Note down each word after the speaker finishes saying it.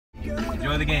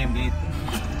Enjoy the game, Gabe.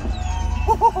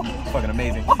 Fucking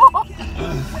amazing. This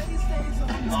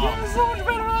game is so much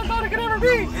better than I thought it could ever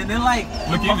be. And then like,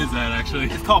 what game is that actually?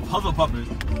 It's called Puzzle Puppers.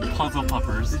 Puzzle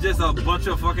Puppers. It's just a bunch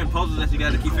of fucking puzzles that you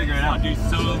got to keep figuring out. Do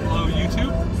solo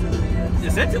YouTube?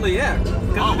 Essentially, yeah.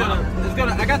 Oh, it's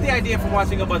gonna. I got the idea from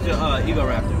watching a bunch of Ego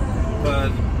Raptor,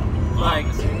 but like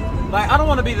I don't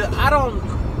want to be the. I don't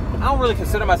really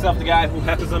consider myself the guy who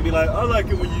happens to be like, I like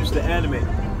it when you used to animate.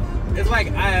 It's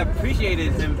like I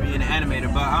appreciated him being an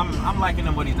animator, but I'm liking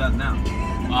him what he does now.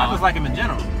 I just like him in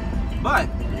general. But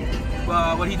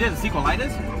what he did in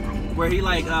Sequelitis, where he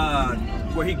like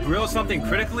where he grills something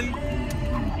critically.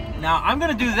 Now I'm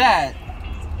gonna do that,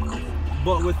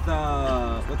 but with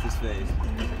what's his face?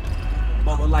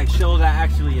 But with like shows I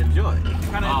actually enjoy.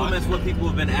 Kind of implements what people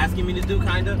have been asking me to do,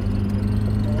 kind of.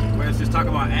 Where it's just talking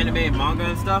about anime and manga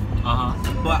and stuff.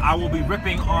 But I will be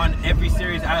ripping on every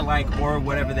series I like or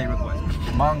whatever they request.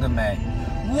 Manga man.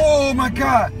 Whoa, my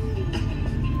God!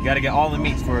 You gotta get all the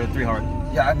meats for 3 hard.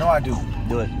 Yeah, I know I do.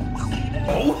 Do it.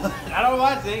 Oh, I don't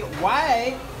want to think.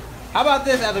 Why? How about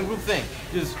this as a group thing?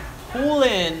 Just pull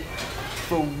in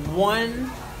for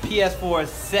one PS4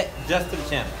 set just to the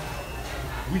channel.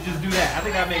 We just do that. I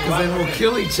think I make. Because then we'll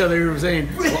kill each other saying,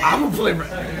 well, I'm gonna play.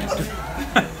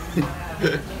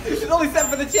 It's only set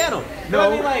for the channel.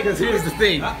 No, because here's the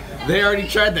thing. They already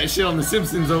tried that shit on The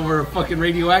Simpsons over fucking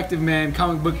Radioactive Man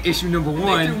comic book issue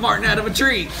 #1. They threw Martin out of a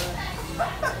tree.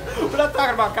 We're not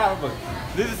talking about comic books.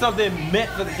 This is something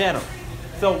meant for the channel.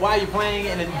 So while you're playing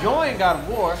and enjoying God of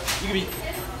War, you can be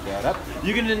shut up.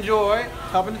 You can enjoy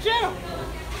helping the channel.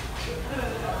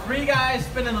 3 guys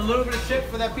spending a little bit of shit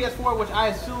for that PS4, which I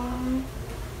assume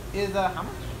is how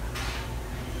much?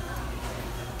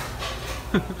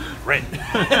 Rent.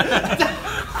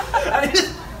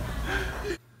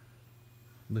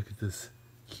 Look at this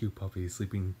cute puppy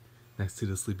sleeping next to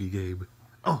the sleepy Gabe.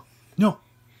 Oh, no.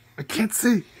 I can't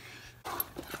see.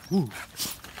 Ooh.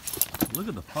 Look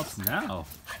at the pups now.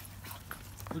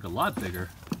 Look a lot bigger.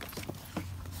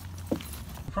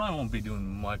 Probably won't be doing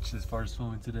much as far as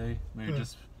filming today. Maybe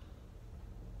just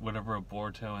whatever a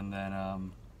Boruto, and then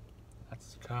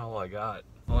that's kind of all I got.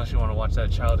 Unless you want to watch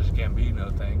that Childish Gambino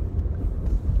thing.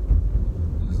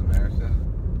 This is America?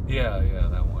 Yeah,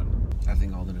 that one. I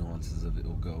think all the nuances of it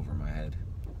will go over my head.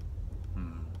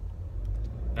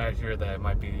 I hear that it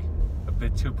might be a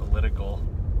bit too political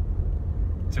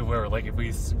to where, like, if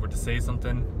we were to say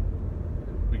something,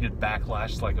 we get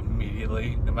backlash like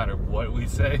immediately, no matter what we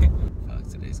say. Fuck,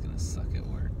 today's gonna suck at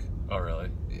work. Oh,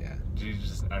 really? Yeah.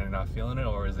 Are you not feeling it,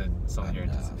 or is it something you're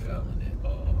anticipating? I'm not feeling it.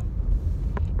 Oh.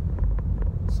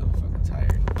 So fucking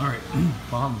tired. Alright,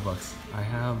 Bahama Bucks. I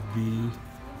have the,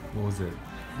 what was it?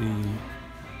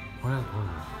 Oh,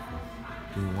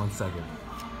 give me 1 second.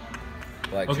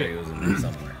 Black cherry was in there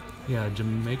somewhere. Yeah,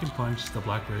 Jamaican Punch, the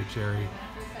blackberry cherry,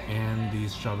 and the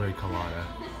strawberry colada,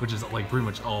 which is like pretty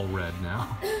much all red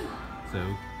now. So,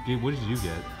 Gabe, what did you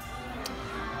get?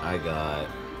 I got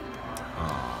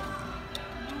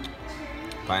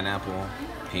pineapple,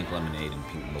 pink lemonade, and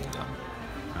pink bubblegum.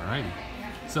 Alrighty.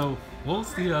 So, what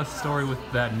was the story with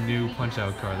that new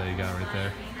Punch-Out card that you got right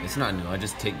there? It's not new. I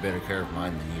just take better care of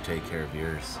mine than you take care of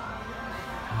yours.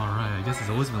 Alright, I guess it's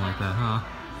always been like that, huh?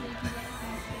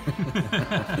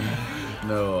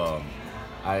 No,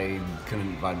 I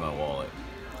couldn't find my wallet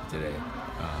today,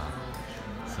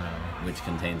 which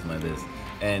contains my this.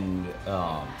 And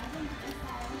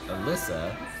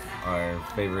Alyssa, our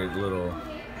favorite little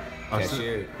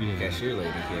cashier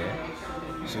lady here,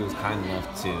 she was kind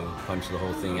enough to punch the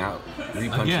whole thing out,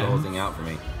 re-punch the whole thing out for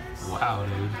me. Wow,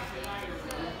 dude.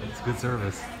 It's good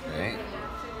service. Right?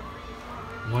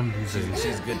 One of these days.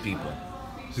 She's good people.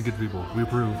 She's good people. We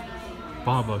approve.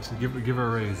 Bahama Bucks, give her a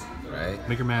raise. Right?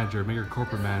 Make her manager. Make her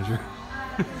corporate manager.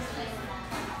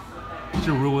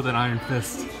 She'll rule with an iron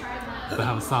fist, but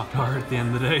have a soft heart at the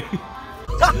end of the day.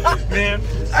 Man,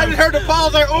 I just heard the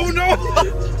balls like, oh no!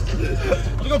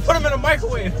 I'm gonna put them in a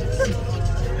microwave.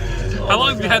 How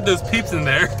long have you had those peeps in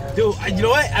there? Dude, you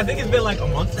know what? I think it's been like a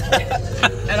month.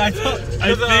 And I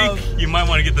think you might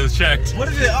want to get those checked. What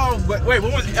is it? Oh, wait,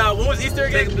 when was Easter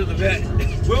again? Take them to the vet.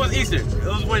 When was Easter? It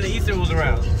was when Easter was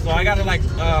around. So I got it like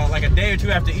a day or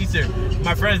 2 after Easter.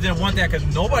 My friends didn't want that because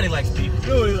nobody likes beef.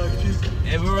 Nobody likes beef.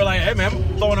 And we were like, hey man, I'm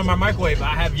throwing it in my microwave.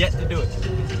 I have yet to do it.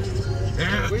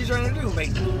 What are you trying to do?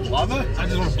 Make lava? I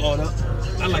just want to blow it up.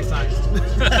 I like science.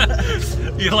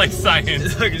 You like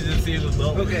science? I can just see it as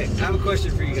well. Okay, I have a question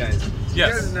for you guys. Yes.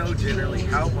 You guys know generally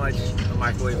how much a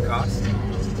microwave costs?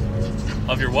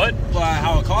 Of your what?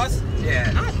 How it costs?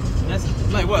 Yeah. That's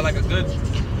like what, like a good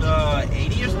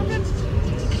 80 or something?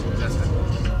 That's it.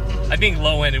 I think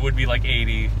low end it would be like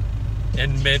 80.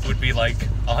 and mid would be like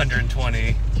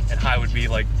 120, and high would be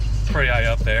like pretty high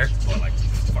up there. What, like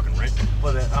fucking rent?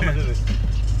 Well, then, how much is it?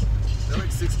 They're like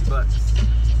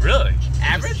 $60. Really?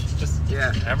 Average? Just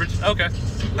Yeah. average? Okay.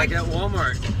 Like at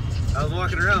Walmart, I was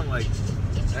walking around like,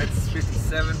 that's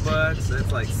 $57.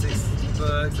 That's like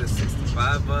 $60. That's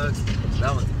 $65.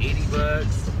 That one's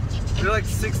 $80. They're like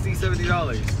 $60,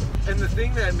 $70. And the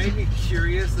thing that made me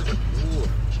curious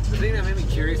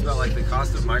about, like the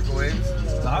cost of microwaves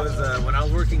was when I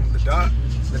was working the dock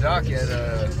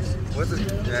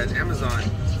at Amazon.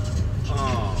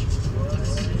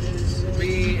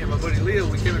 Me and my buddy Leo,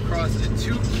 we came across a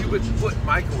 2 cubic foot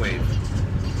microwave.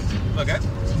 Okay.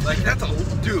 Like that's a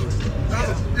dude.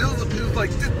 It was like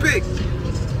this big.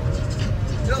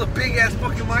 It was a big ass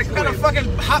fucking microwave. What kind of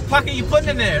fucking hot pocket you putting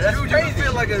in there? That's dude, crazy.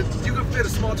 you could fit a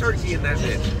small turkey in that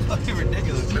bitch. Fucking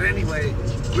ridiculous. But anyway,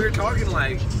 we were talking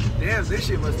like, damn, this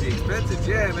shit must be expensive.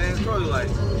 Yeah, man, it's probably like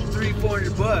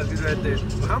 $300-400 is right there.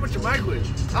 Well, how much a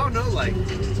microwave? I don't know, like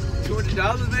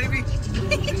 $200 maybe.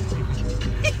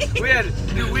 We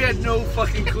had no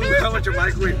fucking clue how much a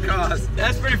microwave cost.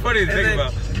 That's pretty funny to think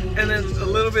about. And then a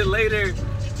little bit later,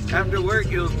 after work,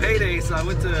 it was payday, so I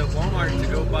went to Walmart to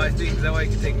go buy things that way I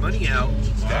could take money out.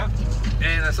 Yeah.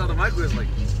 And I saw the microwave, like,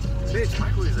 bitch,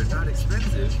 microwaves are not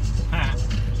expensive.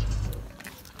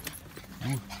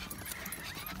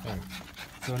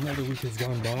 So another week has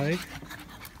gone by.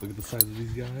 Look at the size of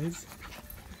these guys.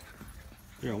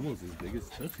 They're almost as big as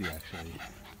Tootsie, actually.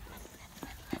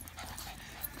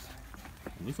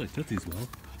 It looks like Tootsie's well.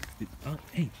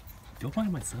 Hey, don't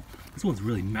mind myself. This one's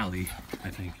really mouthy, I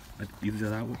think. Either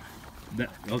that one.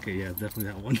 Okay, yeah, definitely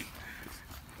that one.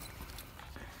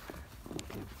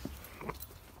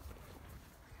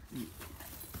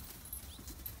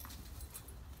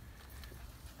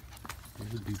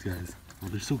 Look at these guys. Oh,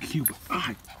 they're so cute.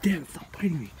 Ah, damn, stop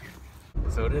biting me.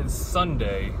 So it is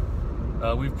Sunday.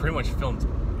 We've pretty much filmed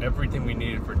everything we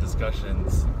needed for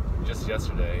discussions just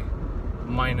yesterday,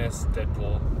 minus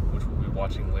Deadpool, which we'll be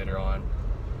watching later on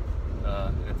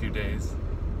in a few days.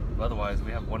 But otherwise,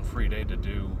 we have one free day to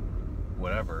do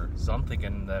whatever. So I'm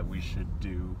thinking that we should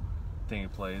do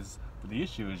DangIT Plays. But the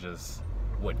issue is just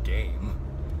what game.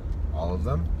 All of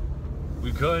them?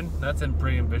 We could. That's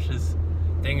pretty ambitious.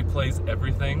 DangIT Plays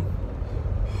everything.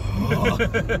 Yeah, I'm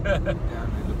gonna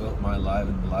devote my life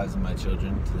and the lives of my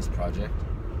children to this project.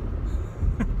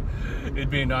 It'd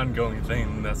be an ongoing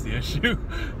thing, that's the issue.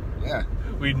 Yeah.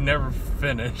 We'd never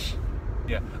finish.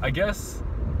 Yeah, I guess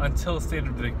until State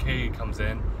of Decay comes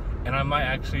in, and I might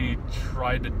actually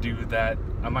try to do that.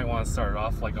 I might want to start it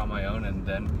off like on my own and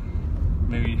then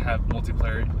maybe have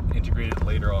multiplayer integrated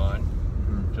later on,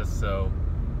 just so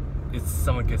it's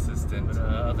somewhat consistent. But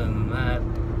other than that,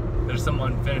 there's some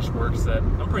unfinished works that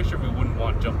I'm pretty sure we wouldn't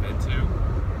want to jump into,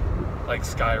 like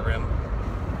Skyrim.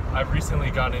 I've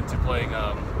recently gotten into playing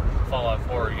Fallout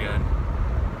 4 again,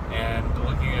 and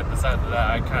looking at the side of that,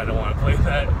 I kind of want to play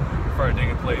that for our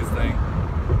DangIT Plays thing.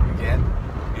 Again?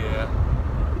 Yeah.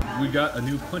 We got a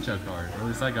new Punch-Out card, or at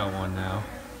least I got one now,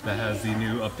 that has the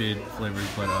new updated flavors,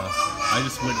 but I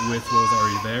just went with what was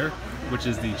already there, which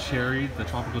is the Cherry, the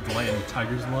Tropical Delight, and the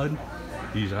Tiger's Blood.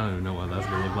 Jeez, I don't even know what that's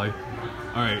gonna look like.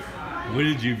 Alright, what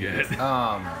did you get?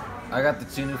 I got the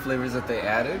 2 new flavors that they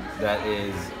added. That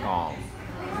is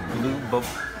blue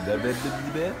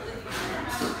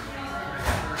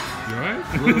You alright?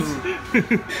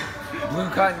 blue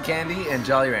cotton candy and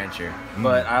Jolly Rancher.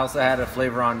 But I also had a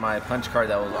flavor on my punch card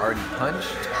that was already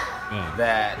punched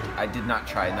that I did not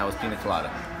try, and that was pina colada.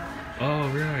 Oh,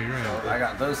 right. So I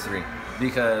got those 3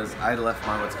 because I left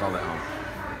my what's called at home.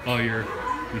 Oh, your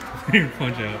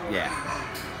Punch-Out. Yeah.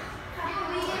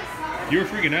 You were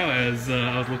freaking out as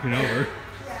I was looking over.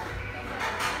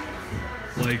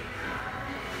 Like,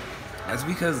 that's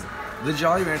because the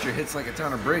Jolly Rancher hits like a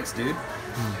ton of bricks, dude.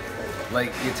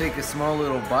 Like, you take a small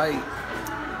little bite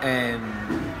and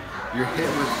you're hit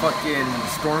with fucking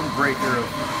Stormbreaker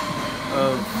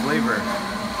of flavor.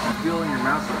 You feel in your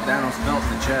mouth what Thanos felt in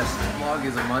the chest. The vlog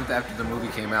is a month after the movie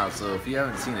came out, so if you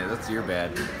haven't seen it, that's your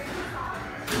bad.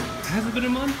 has it been a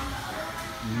month?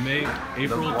 May,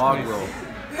 April. The vlog will.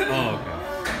 Oh,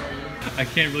 okay. I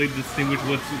can't really distinguish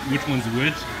which one's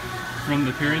which from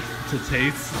the appearance to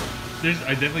taste.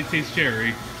 I definitely taste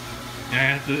cherry, and I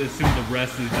have to assume the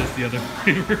rest is just the other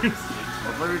flavors.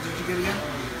 What flavor did you get again?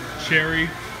 Cherry,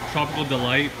 Tropical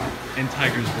Delight, and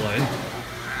Tiger's Blood.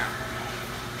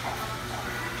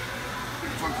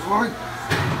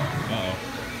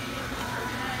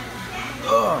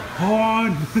 Uh-oh.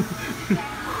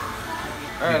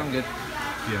 Alright, I'm good.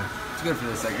 Yeah. It's good for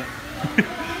the second.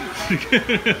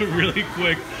 Really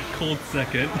quick, cold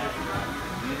second.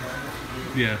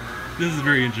 Yeah. This is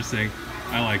very interesting.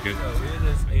 I like it. So it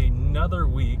is another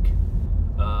week.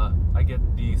 I get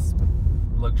the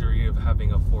luxury of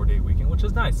having a 4-day weekend, which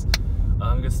is nice.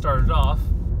 I'm gonna start it off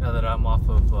now that I'm off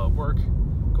of work.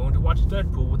 Going to watch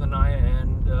Deadpool with Aniyah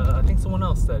and I think someone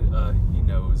else that he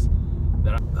knows.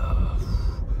 That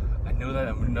I know that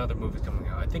another movie's coming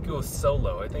out. I think it was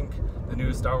Solo. I think the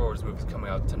new Star Wars movie's coming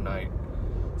out tonight.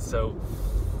 So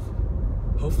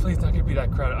hopefully it's not gonna be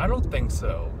that crowded. I don't think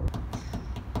so.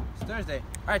 It's Thursday.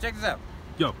 All right, check this out.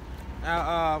 Yo.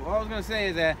 Now, what I was gonna say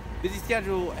is that busy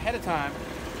schedule ahead of time,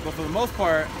 but for the most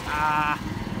part,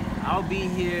 I'll be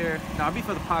here. No, I'll be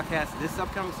for the podcast this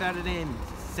upcoming Saturday and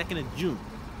 2nd of June.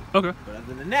 Okay. But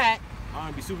other than that, I'm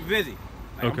gonna be super busy.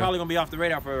 Like, I'm probably gonna be off the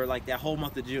radar for like that whole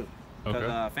month of June.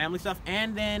 Because family stuff,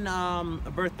 and then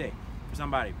a birthday for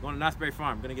somebody. Going to Knott's Berry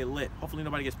Farm, gonna get lit. Hopefully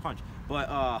nobody gets punched. But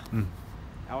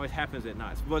it always happens at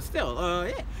Knott's. But still,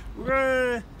 yeah,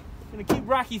 we're gonna keep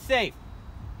Rocky safe.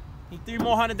 Need $300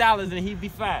 more and he'd be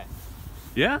fine.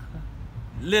 Yeah?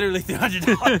 Literally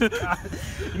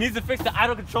 $300. He needs to fix the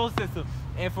idle control system.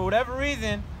 And for whatever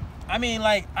reason, I mean,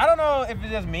 like, I don't know if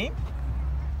it's just me,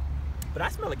 but I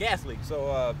smell a gas leak.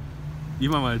 So you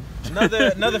might want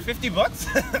another $50.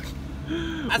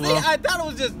 I thought it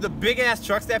was just the big ass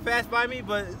trucks that passed by me,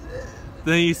 but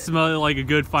then you smell it like a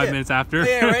good 5 minutes after.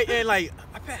 Yeah, right. And like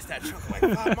I passed that truck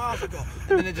like 5 miles ago,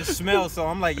 and then it just smells. So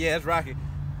I'm like, yeah, it's Rocky.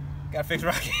 Gotta fix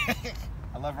Rocky.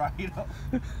 I love Rocky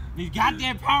though. These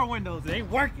goddamn power windows, they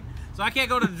ain't working, so I can't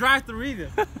go to the drive-thru either.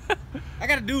 I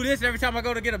gotta do this every time I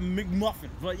go to get a McMuffin.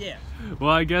 But yeah.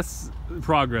 Well, I guess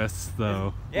progress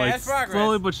though. Yeah, like, that's progress.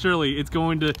 Slowly but surely, it's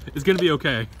gonna be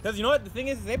okay. Cause you know what the thing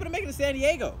is able to make it to San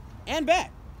Diego and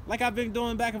back, like I've been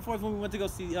doing back and forth when we went to go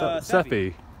see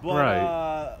Seffi. But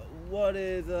right. What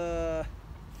is I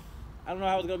don't know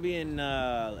how it's gonna be in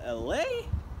LA.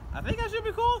 I think I should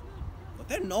be cool. But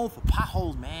they're known for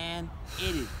potholes, man.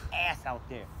 It is ass out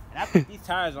there. And I put these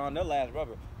tires on, they'll last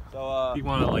rubber. So you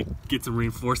wanna like get some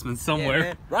reinforcements somewhere. Yeah,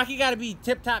 man. Rocky gotta be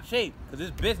tip top shape, cause it's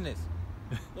business.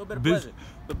 A little bit of pleasure.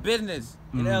 But business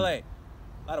in LA. A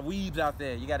lot of weebs out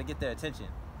there. You gotta get their attention.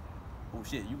 Oh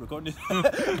shit, you recording this? You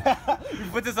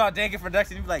put this on DangIT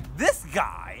Productions, you be like, this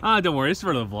guy. Don't worry, it's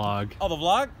for the vlog. Oh, the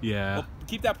vlog? Yeah. Well,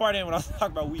 keep that part in when I was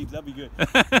talking about weebs. That'd be good.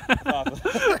 That's awesome.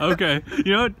 Okay.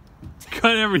 You know what?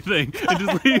 Cut everything. And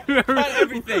just leave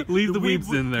everything. Leave the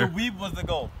weebs in there. The weeb was the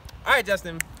goal. All right,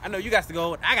 Justin. I know you got to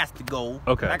go. I got to go.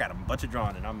 Okay. I got a bunch of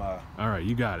drawing, and I'm all right,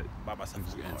 you got it. By myself.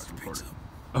 Pizza.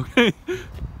 Okay.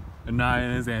 Aniyah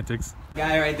and his antics.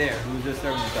 Guy right there who's just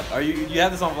serving us up. Are you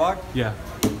have this on vlog? Yeah.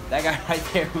 That guy right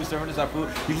there who's serving us our food,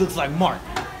 he looks like Mark.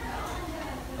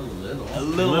 A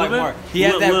little like bit? Mark. He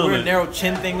has that weird narrow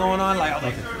chin thing going on. Like,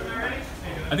 okay.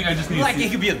 I think I just need to see. He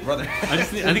could be his brother. I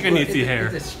think I need to see hair.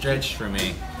 It's a stretch for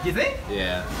me. You think?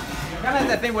 Yeah. Kind of has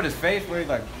that thing with his face where he's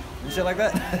like, and shit like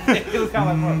that. He looks kind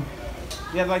of like Mark.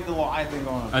 He has like the little eye thing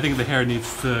going on. I think the hair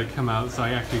needs to come out so I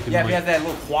actually can. Yeah, he has that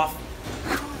little coif.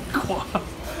 Coif.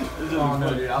 Oh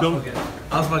no, dude!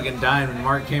 I was fucking dying when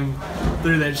Mark came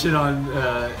through that shit on.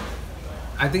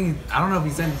 I don't know if he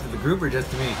sent it to the group or just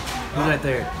to me. He was right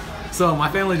there. So my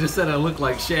family just said I look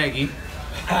like Shaggy.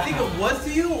 I think it was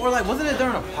to you, or like wasn't it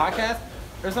during a podcast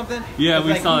or something? Yeah,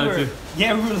 we saw it too.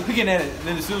 Yeah, we were looking at it, and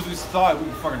then as soon as we saw it, we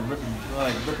were fucking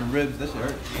ripping ribs. That shit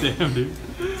hurt. Damn, dude.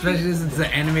 Especially since the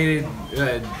animated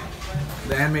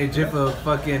GIF of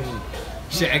fucking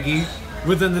Shaggy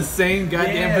within the same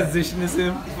goddamn position as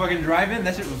him. He's fucking driving.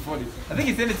 That shit was funny. I think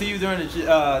he sent it to you during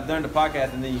the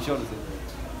podcast, and then you showed us it.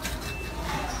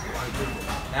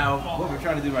 Now, what we're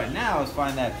trying to do right now is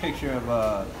find that picture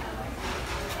of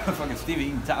fucking Stevie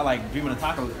eating like dreaming of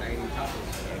tacos. And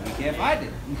we can't find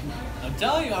it. I'm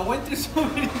telling you, I went through so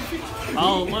many pictures.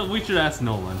 Oh, we should ask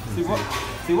Nolan. See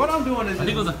what I'm doing is I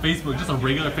think it was a Facebook, just a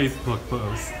regular Facebook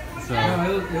post. So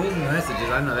no, it was messages.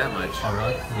 I know that much. Oh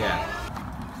really? Yeah.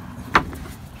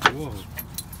 Whoa.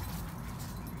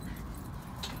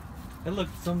 And look,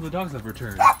 some of the dogs have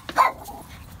returned.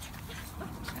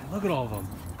 Look at all of them.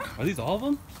 Are these all of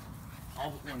them?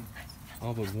 all but one.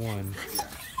 All but one.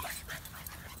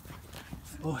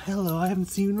 Oh, hello. I haven't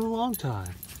seen you in a long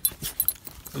time.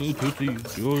 Oh, Tootsie.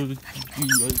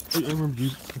 I remember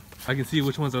you. I can see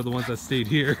which ones are the ones that stayed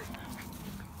here.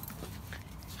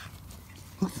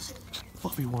 Look at this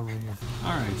fluffy one right here.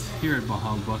 Alright, here at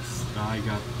Bahog Bucks, I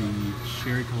got the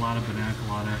cherry colada, banana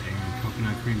colada, and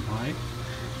coconut cream pie.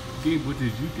 Gabe, what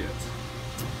did you get?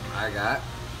 I got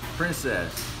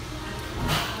Princess,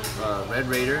 Red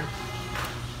Raider,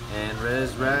 and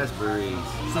Res Raspberries.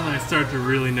 Something I started to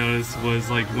really notice was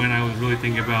like when I was really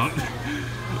thinking about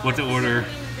what to order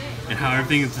and how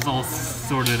everything is just all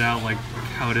sorted out like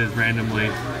how it is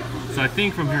randomly. So I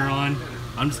think from here on,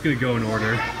 I'm just gonna go in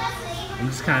order. I'm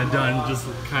just kind of done, just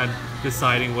kind of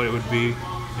deciding what it would be,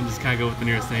 and just kind of go with the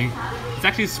nearest thing. It's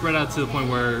actually spread out to the point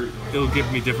where it'll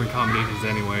give me different combinations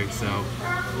anyway. So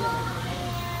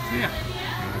yeah,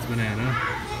 that's banana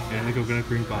and the coconut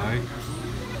cream pie.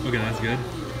 Okay, that's good.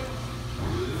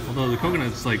 Although the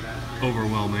coconut's like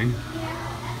overwhelming.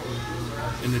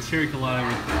 And the cherry colada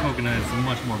with the coconut is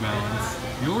much more balanced.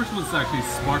 Yours was actually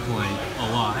sparkling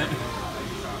a lot.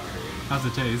 How's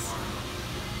it taste?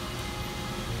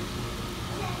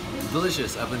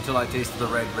 Delicious up until I tasted the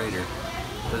Red Raider.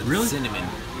 It's Really? cinnamon.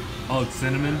 Oh, it's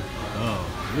cinnamon? Oh.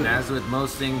 And as with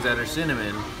most things that are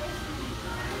cinnamon,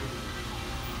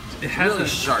 It has really a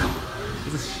sharp.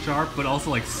 It's a sharp, but also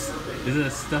like, is it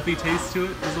a stuffy taste to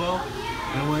it as well?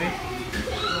 In a way?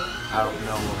 I don't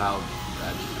know how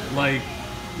that.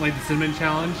 Like the cinnamon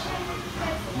challenge?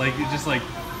 Like, it just like,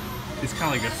 it's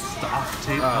kind of like a soft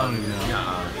taste. I don't even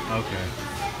know.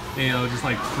 Okay. You know, just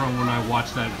like from when I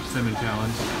watched that cinnamon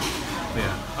challenge. But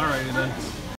yeah. Alrighty then.